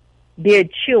convince their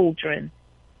children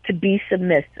to be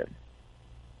submissive.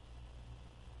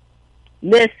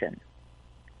 Listen,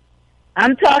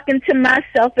 I'm talking to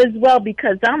myself as well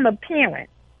because I'm a parent.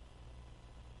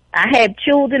 I have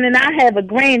children and I have a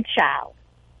grandchild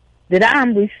that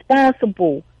I'm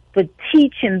responsible for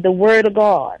teaching the Word of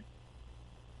God.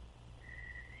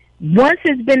 Once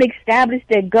it's been established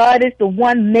that God is the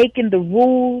one making the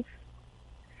rules,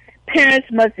 parents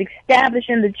must establish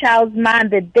in the child's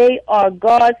mind that they are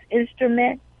God's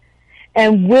instrument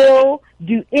and will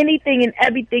do anything and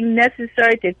everything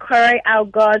necessary to carry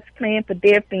out God's plan for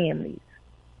their families.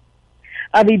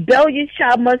 A rebellious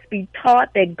child must be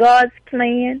taught that God's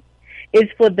plan is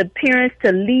for the parents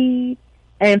to lead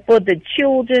and for the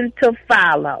children to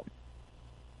follow.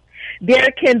 There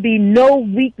can be no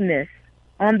weakness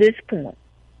on this point.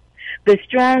 The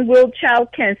strong-willed child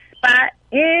can spot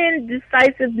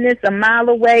indecisiveness a mile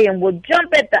away and will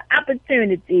jump at the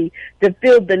opportunity to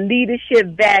fill the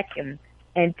leadership vacuum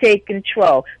and take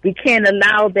control. We can't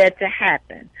allow that to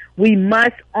happen. We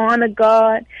must honor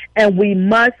God, and we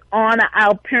must honor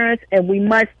our parents, and we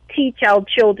must teach our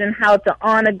children how to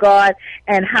honor God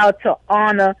and how to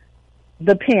honor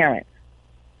the parents.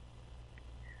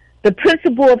 The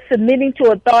principle of submitting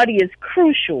to authority is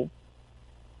crucial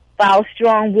for our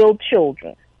strong-willed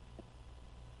children.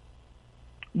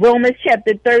 Romans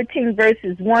chapter 13,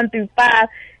 verses 1 through 5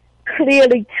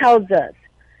 clearly tells us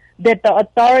that the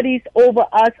authorities over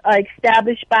us are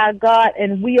established by God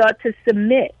and we are to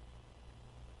submit.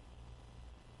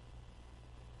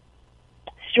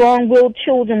 Strong-willed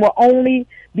children will only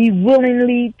be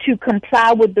willingly to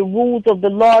comply with the rules of the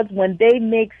laws when they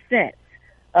make sense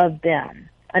of them.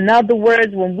 In other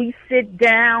words, when we sit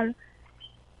down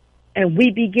and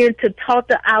we begin to talk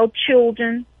to our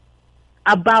children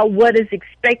about what is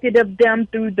expected of them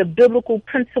through the biblical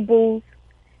principles,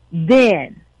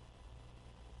 then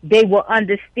they will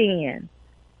understand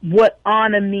what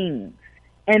honor means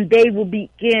and they will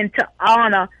begin to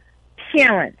honor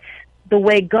parents the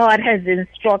way God has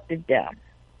instructed them.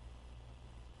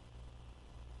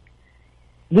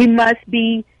 We must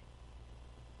be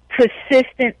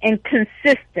persistent and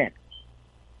consistent.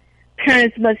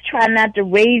 Parents must try not to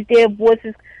raise their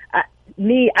voices.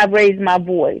 I raise my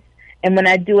voice, and when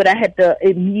I do it, I have to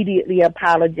immediately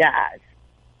apologize.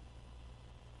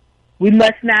 We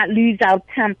must not lose our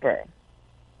temper.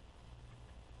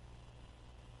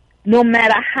 No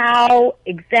matter how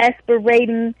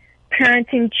exasperating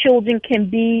parenting children can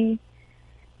be,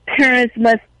 parents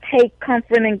must take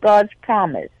comfort in God's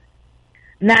promise,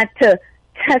 not to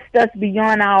test us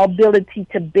beyond our ability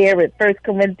to bear it. 1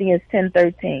 Corinthians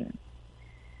 10:13.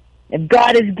 If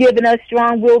God has given us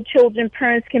strong-willed children,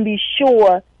 parents can be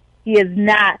sure He has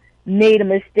not made a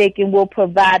mistake and will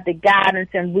provide the guidance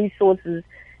and resources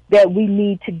that we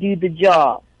need to do the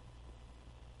job.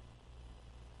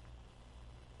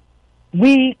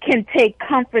 We can take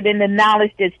comfort in the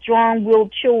knowledge that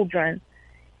strong-willed children,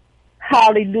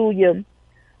 hallelujah,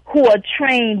 who are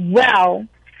trained well,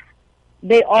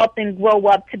 they often grow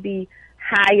up to be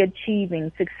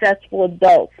high-achieving, successful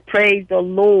adults. Praise the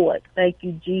Lord. Thank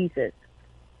you, Jesus.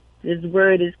 This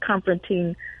word is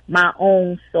comforting my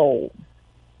own soul,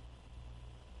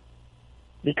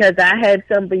 because I had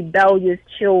some rebellious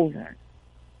children.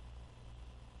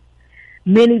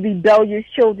 Many rebellious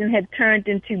children have turned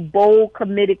into bold,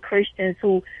 committed Christians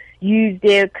who use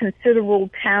their considerable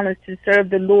talents to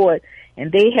serve the Lord,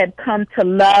 and they have come to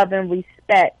love and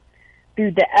respect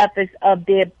through the efforts of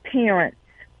their parents,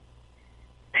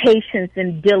 patience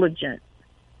and diligence.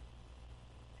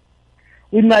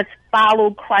 We must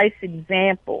follow Christ's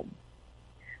example.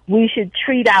 We should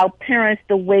treat our parents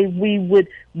the way we would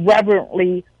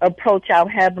reverently approach our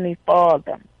Heavenly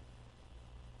Father.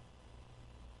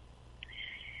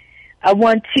 I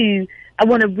want to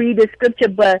read the scripture,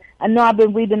 but I know I've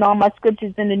been reading all my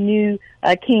scriptures in the New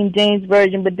King James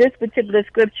Version, but this particular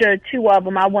scripture, two of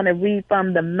them, I want to read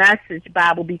from the Message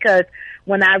Bible, because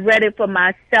when I read it for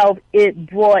myself, it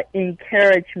brought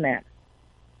encouragement.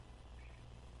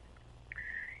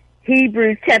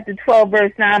 Hebrews chapter 12,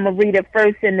 verse 9, I'm going to read it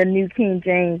first in the New King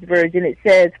James Version. It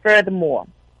says, "Furthermore,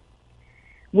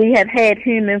 we have had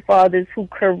human fathers who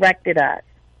corrected us,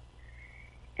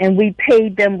 and we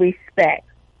paid them respect.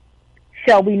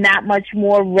 Shall we not much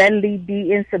more readily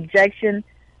be in subjection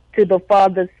to the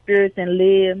Father's Spirit and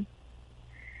live?"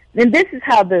 And this is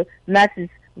how the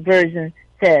Message Version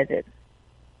says it.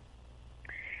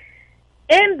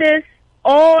 "In this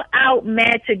all-out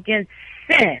match against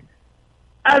sin,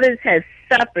 others have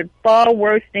suffered far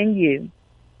worse than you.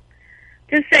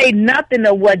 To say nothing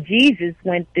of what Jesus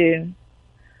went through,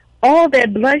 all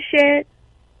that bloodshed.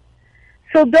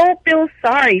 So don't feel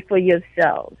sorry for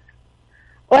yourselves.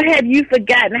 Or have you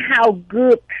forgotten how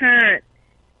good parents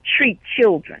treat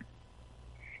children,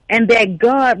 and that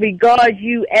God regards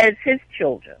you as His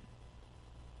children?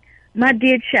 My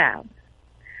dear child,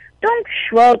 don't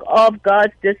shrug off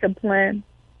God's discipline.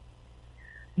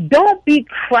 Don't be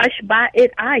crushed by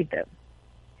it either.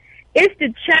 It's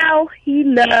the child He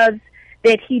loves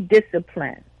that He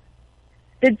disciplines.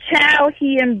 The child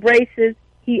He embraces,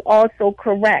 He also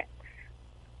corrects.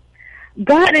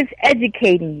 God is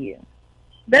educating you.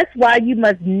 That's why you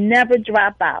must never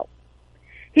drop out.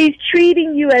 He's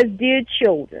treating you as dear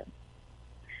children.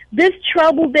 This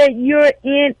trouble that you're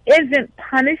in isn't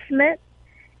punishment.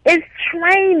 It's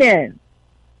training.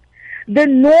 The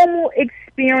normal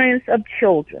experience of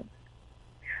children.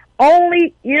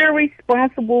 Only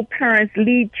irresponsible parents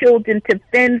lead children to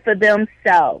fend for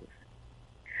themselves.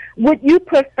 Would you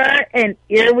prefer an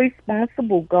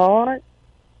irresponsible God?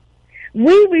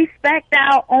 We respect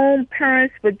our own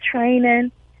parents for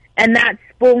training and not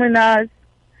spoiling us.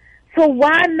 So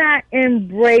why not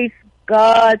embrace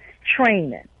God's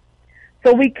training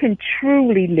so we can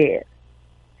truly live?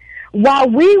 While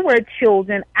we were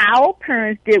children, our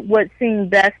parents did what seemed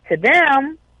best to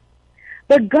them,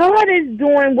 but God is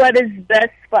doing what is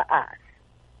best for us,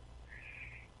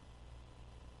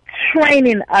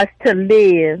 training us to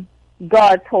live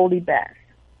God's holy best.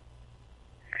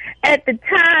 At the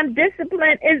time,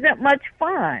 discipline isn't much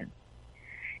fun.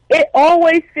 It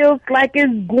always feels like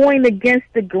it's going against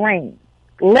the grain.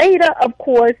 Later, of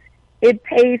course, it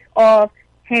pays off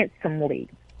handsomely.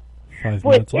 5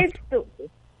 minutes left.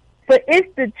 But it's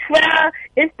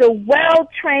the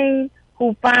well-trained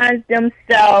who finds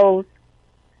themselves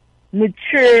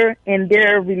mature in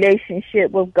their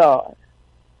relationship with God.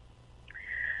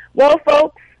 Well,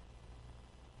 folks,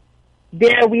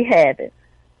 there we have it.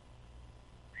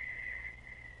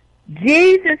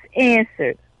 Jesus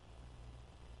answered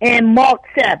in Mark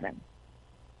 7,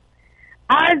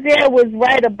 Isaiah was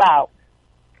right about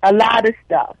a lot of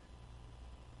stuff.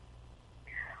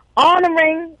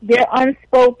 Honoring their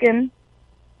unspoken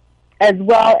as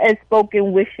well as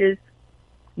spoken wishes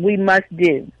we must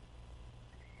do.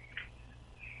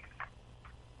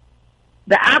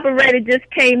 The operator just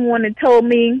came on and told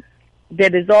me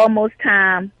that it's almost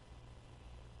time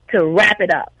to wrap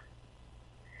it up.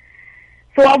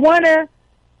 So I want to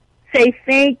say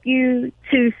thank you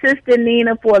to Sister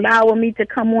Nina for allowing me to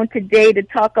come on today to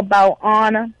talk about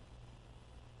honor.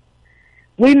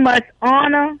 We must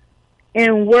honor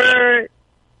in word,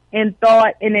 in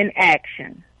thought, and in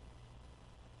action.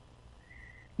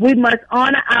 We must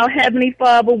honor our Heavenly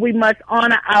Father. We must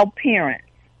honor our parents.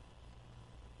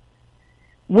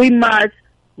 We must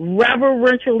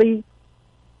reverentially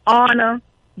honor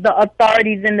the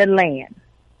authorities in the land.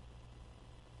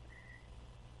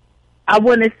 I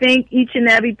want to thank each and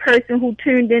every person who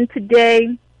tuned in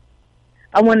today.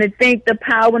 I want to thank the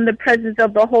power and the presence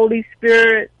of the Holy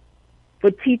Spirit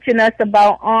for teaching us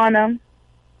about honor.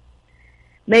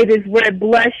 May this word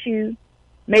bless you.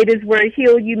 May this word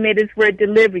heal you. May this word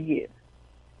deliver you.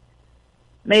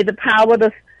 May the power of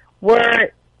the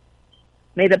word,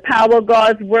 may the power of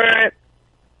God's word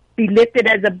be lifted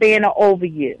as a banner over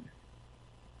you.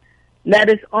 Let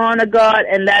us honor God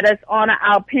and let us honor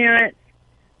our parents.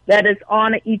 Let us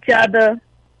honor each other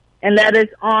and let us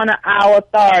honor our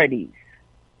authorities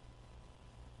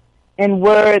in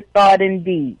word, thought, and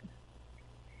deed.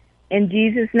 In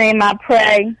Jesus' name I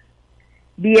pray.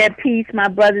 Be at peace, my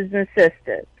brothers and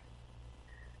sisters.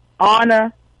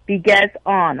 Honor begets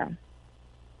honor.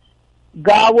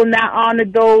 God will not honor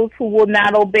those who will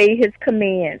not obey his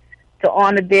commands to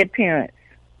honor their parents.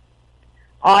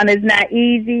 Honor is not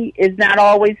easy. It's not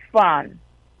always fun.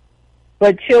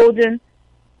 But children,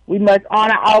 we must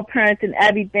honor our parents in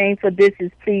everything, for this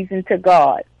is pleasing to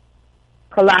God.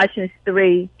 Colossians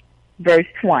 3, verse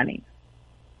 20.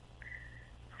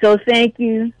 So thank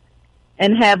you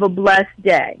and have a blessed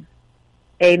day.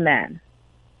 Amen.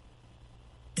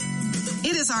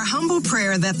 It is our humble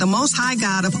prayer that the Most High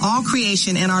God of all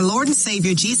creation and our Lord and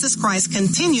Savior Jesus Christ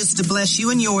continues to bless you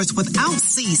and yours without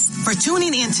cease for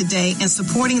tuning in today and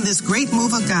supporting this great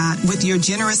move of God with your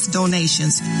generous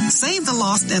donations. Save the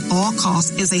Lost at All Costs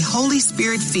is a Holy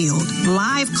Spirit-filled,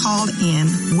 live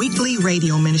called-in weekly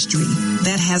radio ministry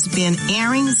that has been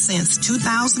airing since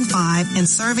 2005 and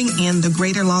serving in the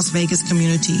greater Las Vegas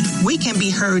community. We can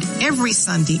be heard every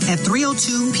Sunday at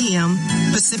 3:02 p.m.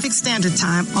 Pacific Standard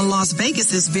Time on Las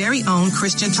Vegas's very own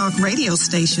Christian Talk radio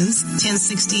stations,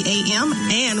 1060 AM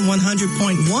and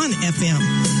 100.1 FM.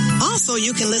 Also,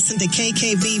 you can listen to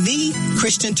KKVV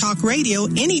Christian Talk Radio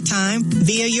anytime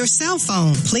via your cell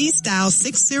phone. Please dial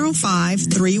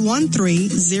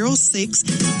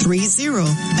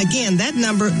 605-313-0630. Again, that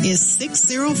number is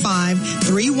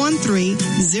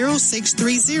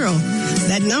 605-313-0630.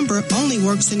 That number only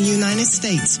works in the United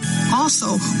States.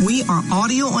 Also, we are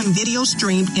audio and video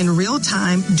streamed in real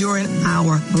time during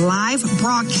our live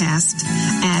broadcast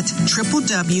at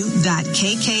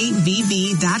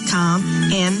www.kkvv.com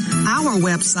and our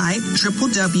website,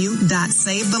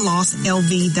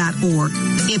 www.savethelostlv.org.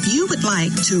 If you would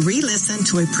like to re-listen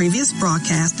to a previous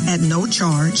broadcast at no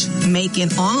charge, make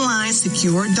an online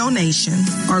secure donation,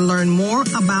 or learn more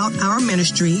about our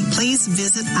ministry, please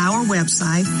visit our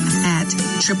website at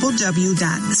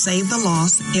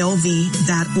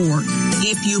www.savethelostlv.org.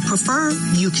 If you prefer,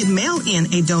 you can mail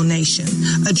in a donation.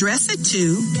 Address it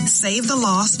to Save the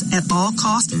Lost at All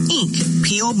Cost, Inc.,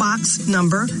 P.O. Box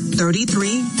number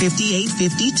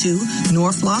 335852,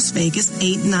 North Las Vegas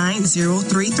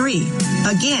 89033.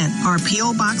 Again, our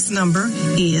P.O. Box number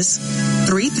is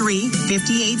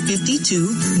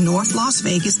 335852, North Las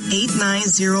Vegas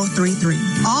 89033.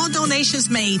 All donations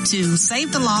made to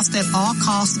Save the Lost at All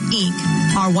Costs, Inc.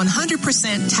 are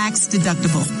 100% tax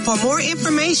deductible. For more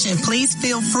information, please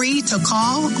feel free to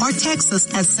call or text us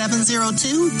at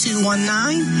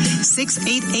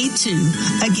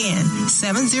 702-219-6882. Again,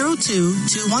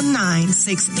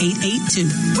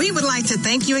 702-219-6882. We would like to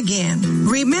thank you again.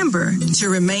 Remember to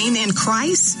remain in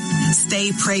Christ,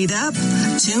 stay prayed up,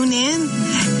 tune in,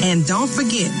 and don't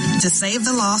forget to save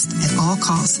the lost at all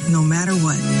costs, no matter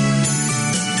what.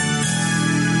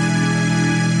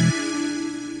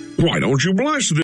 Why don't you bless them?